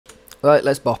Right,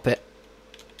 let's bop it.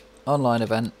 Online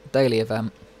event, daily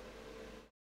event.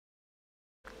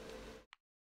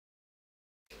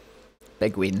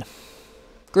 Big win.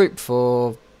 Group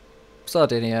 4,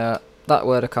 Sardinia. That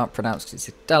word I can't pronounce because it's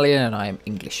Italian and I am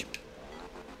English.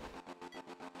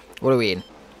 What are we in?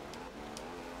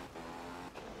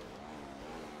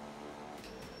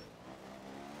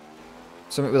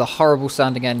 Something with a horrible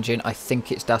sounding engine. I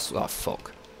think it's Das... Oh,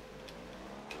 fuck.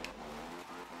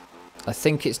 I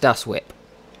think it's Das Whip.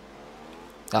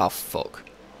 Oh, fuck.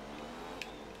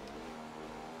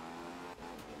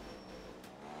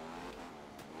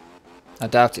 I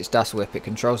doubt it's Das Whip. It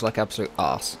controls like absolute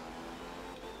arse.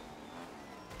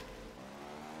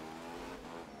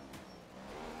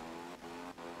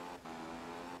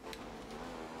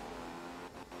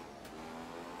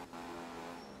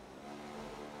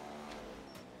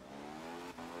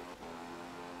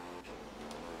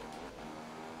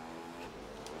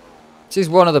 This is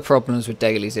one of the problems with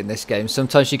dailies in this game.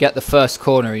 Sometimes you get the first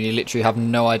corner and you literally have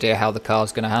no idea how the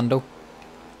car's going to handle.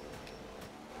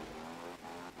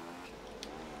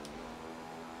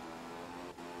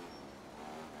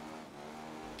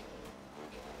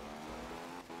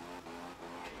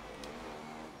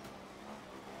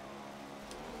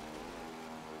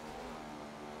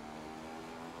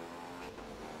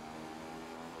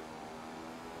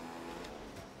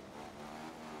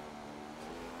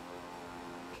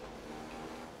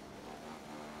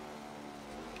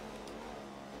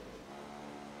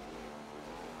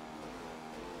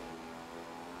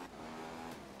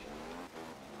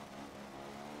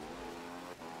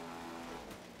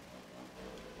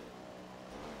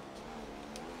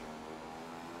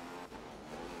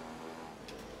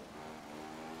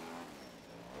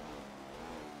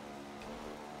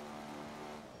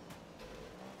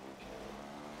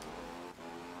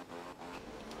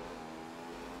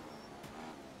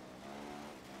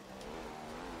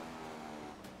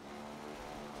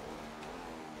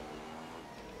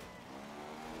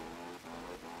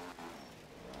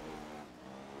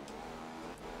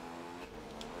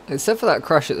 Except for that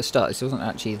crash at the start, this wasn't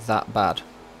actually that bad.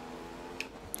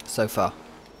 So far.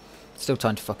 Still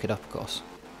time to fuck it up, of course.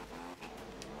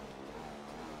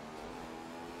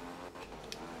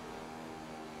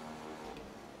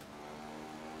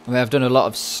 I mean, I've done a lot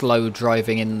of slow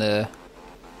driving in the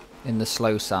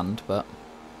slow sand, but...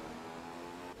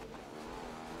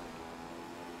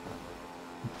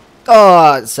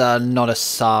 Oh, it's not a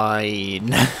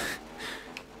sign.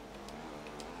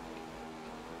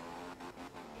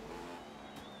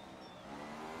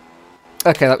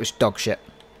 Okay, that was dog shit.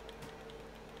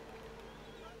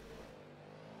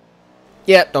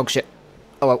 Yeah, dog shit.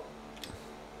 Oh well.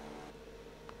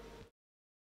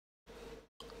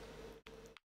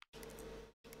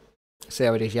 See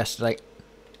how it is yesterday.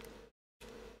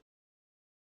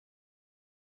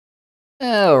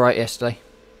 Alright yesterday.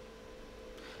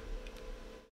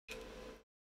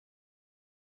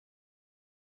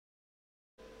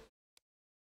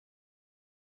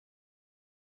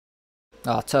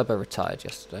 Ah, Turbo retired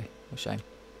yesterday. What a shame.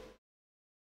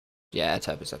 Yeah,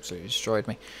 Turbo's absolutely destroyed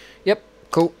me. Yep,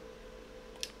 cool.